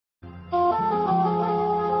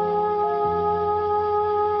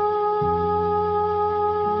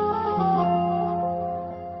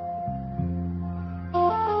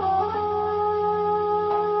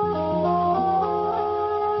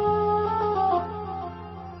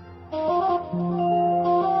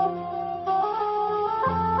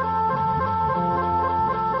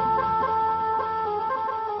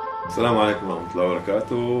Assalamu alaikum wa rahmatullahi wa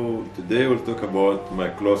barakatuh. Today we'll talk about my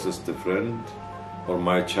closest friend or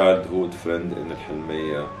my childhood friend in the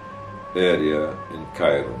Helmiya area in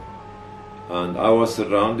Cairo. And I was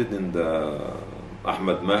surrounded in the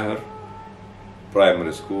Ahmed Maher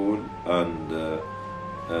primary school and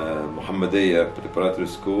Muhammadiyya preparatory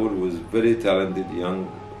school with very talented young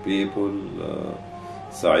people,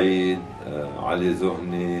 Saeed, Ali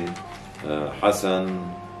Zuhni,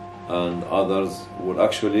 Hassan, and others were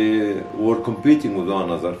competing with one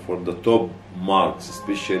another for the top marks,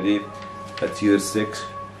 especially at year 6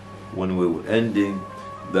 when we were ending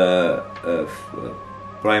the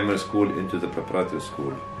primary school into the preparatory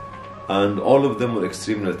school. And all of them were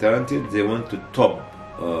extremely talented. They went to top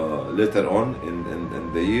later on in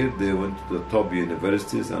the year. They went to the top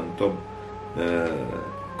universities and top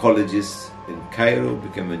colleges in Cairo,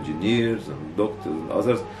 became engineers and doctors and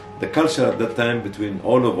others. The culture at that time between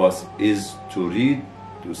all of us is to read,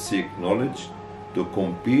 to seek knowledge, to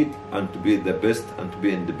compete and to be the best and to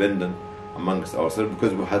be independent amongst ourselves,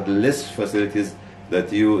 because we had less facilities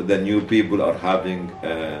than you people are having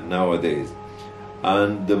nowadays.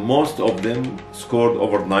 And most of them scored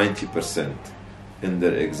over 90% in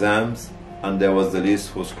their exams, and there was the least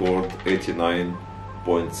who scored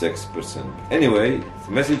 89.6%. Anyway,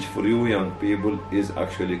 the message for you young people is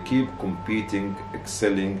actually keep competing,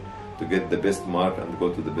 excelling to get the best mark and go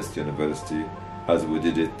to the best university, as we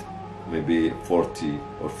did it maybe 40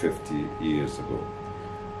 or 50 years ago.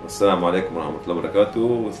 Assalamu alaikum wa rahmatullahi wa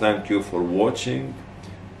barakatuh. Thank you for watching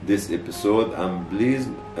this episode, and please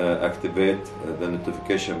activate the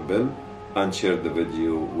notification bell and share the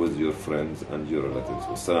video with your friends and your relatives.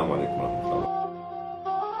 Assalamu alaikum wa rahmatullahi wa barakatuh.